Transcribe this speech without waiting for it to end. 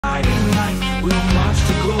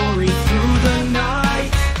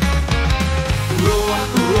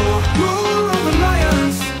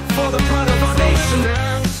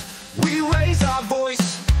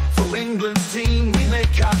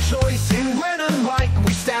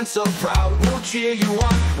stand so proud. We'll cheer you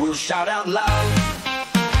on, we'll shout out loud.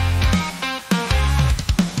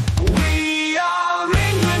 We are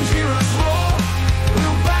England, hear us roar.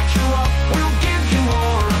 We'll back you up, we'll give you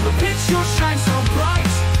more. On the pitch you'll shine so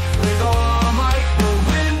bright. With all our might we'll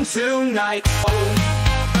win tonight.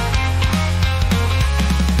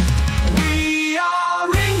 We are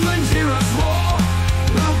England, hear us roar.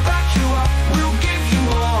 We'll back you up, we'll give you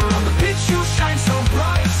more. On the pitch you'll shine so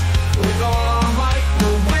bright. With all our might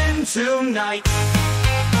we'll win tonight.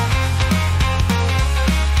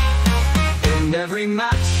 In every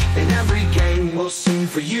match, in every game, we'll sing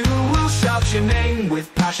for you, we'll shout your name.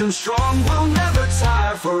 With passion strong, we'll never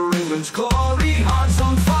tire. For England's glory, hearts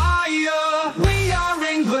on fire. We are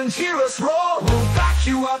England, hear us roar. We'll back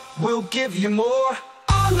you up, we'll give you more.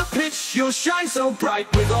 On the pitch, you'll shine so bright.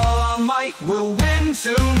 With all our might, we'll win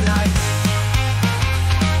tonight.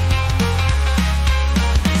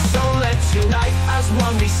 So let's unite as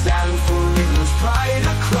one we stand. For England's pride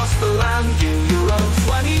across the land. In Euro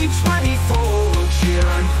 2024 we'll cheer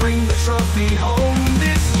and bring the trophy home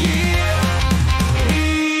this year.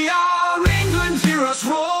 We are England, hear us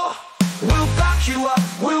roar. We'll back you up,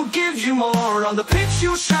 we'll give you more. On the pitch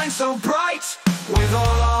you'll shine so bright. With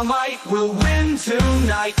all our might we'll win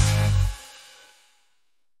tonight.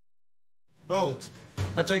 Oh,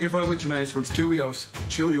 I take it for which mates for 2 years.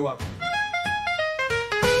 Chill you up.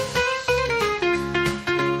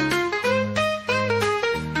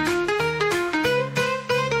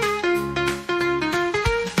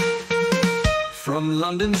 From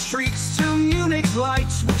London streets to Munich's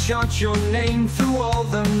lights, we'll chant your name through all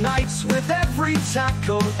the nights. With every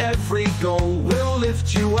tackle, every goal, we'll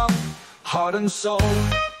lift you up, heart and soul.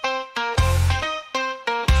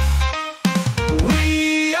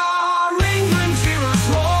 We are England, hear us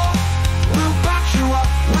roar. We'll back you up,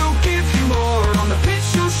 we'll give you more. On the pitch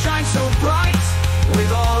you'll shine so bright.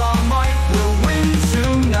 With all our might we'll win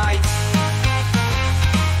tonight.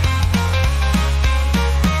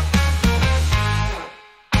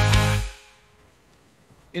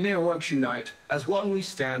 In our election night, as one we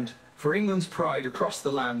stand, for England's pride across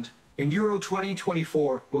the land. In Euro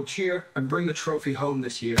 2024, we'll cheer and bring the trophy home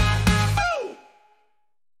this year.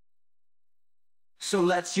 So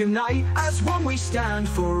let's unite as one we stand.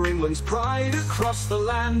 For England's pride across the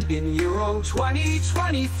land. In Euro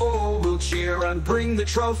 2024, we'll cheer and bring the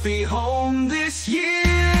trophy home this year.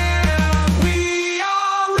 We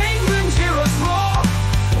are England, hear us roar.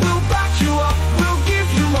 We'll back you up, we'll give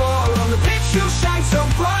you more. On the pitch you'll shine so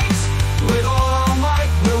bright.